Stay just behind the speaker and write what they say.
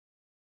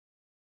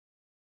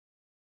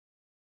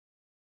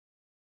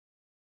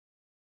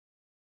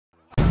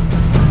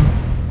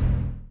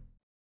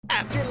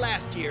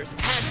last year's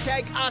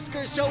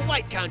 #Oscars So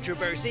White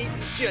controversy,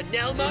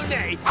 Janelle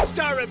Monae,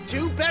 star of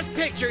 2 Best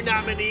Picture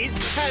nominees,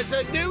 has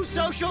a new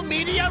social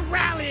media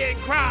rallying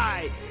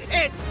cry.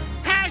 It's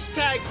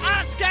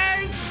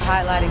 #Oscars!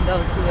 Highlighting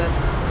those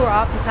who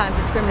are oftentimes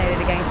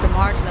discriminated against or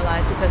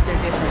marginalized because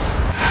they're different.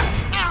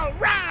 All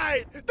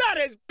right! That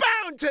is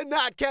bound to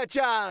not catch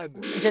on!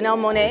 Janelle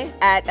Monae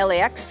at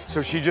LAX.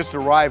 So she just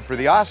arrived for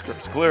the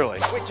Oscars, clearly.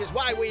 Which is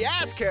why we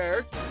ask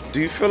her, do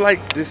you feel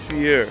like this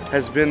year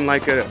has been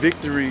like a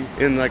victory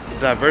in like the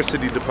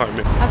diversity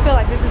department? I feel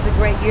like this is a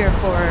great year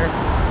for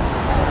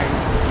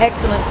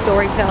excellent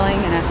storytelling,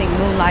 and I think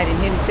Moonlight and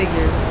Hidden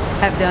Figures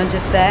have done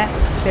just that.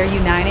 They're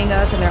uniting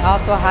us, and they're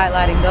also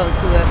highlighting those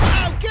who have...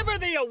 Oh, give her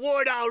the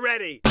award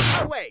already!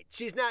 Oh wait,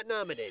 she's not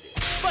nominated.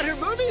 But her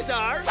movies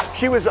are...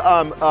 She was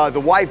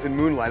the wife in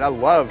Moonlight. I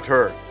loved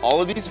her.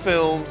 All of these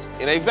films,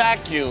 in a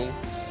vacuum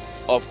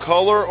of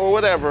color or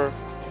whatever,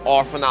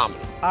 are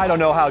phenomenal. I don't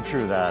know how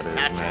true that is,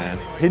 man.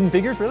 Hidden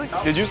Figures, really?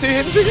 Did you see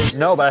Hidden Figures?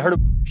 No, but I heard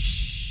of...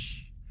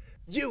 Shh!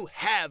 You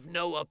have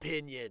no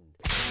opinion.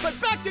 But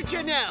back to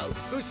Janelle,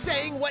 who's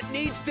saying what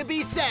needs to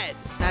be said.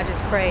 And I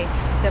just pray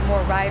that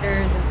more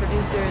writers and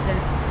producers and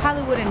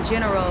Hollywood in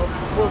general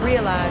will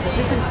realize that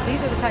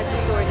these are the types of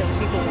stories that the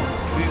people want.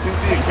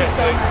 Thank you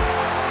so much.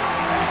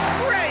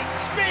 Great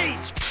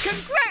speech!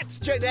 Congrats,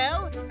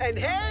 Janelle! And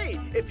hey,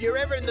 if you're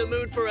ever in the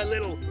mood for a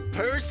little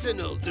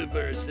personal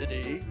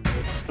diversity...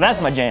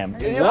 That's my jam.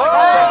 This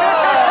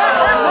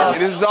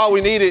is all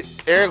we needed.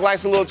 Eric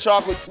likes a little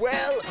chocolate.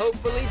 Well,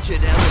 hopefully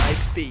Janelle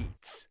likes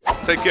beats.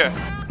 Take care.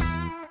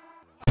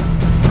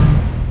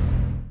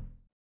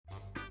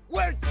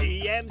 We're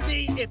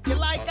TMZ. If you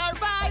like our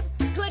vibe,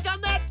 click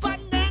on that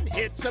button and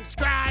hit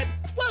subscribe.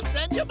 We'll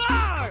send you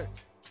more.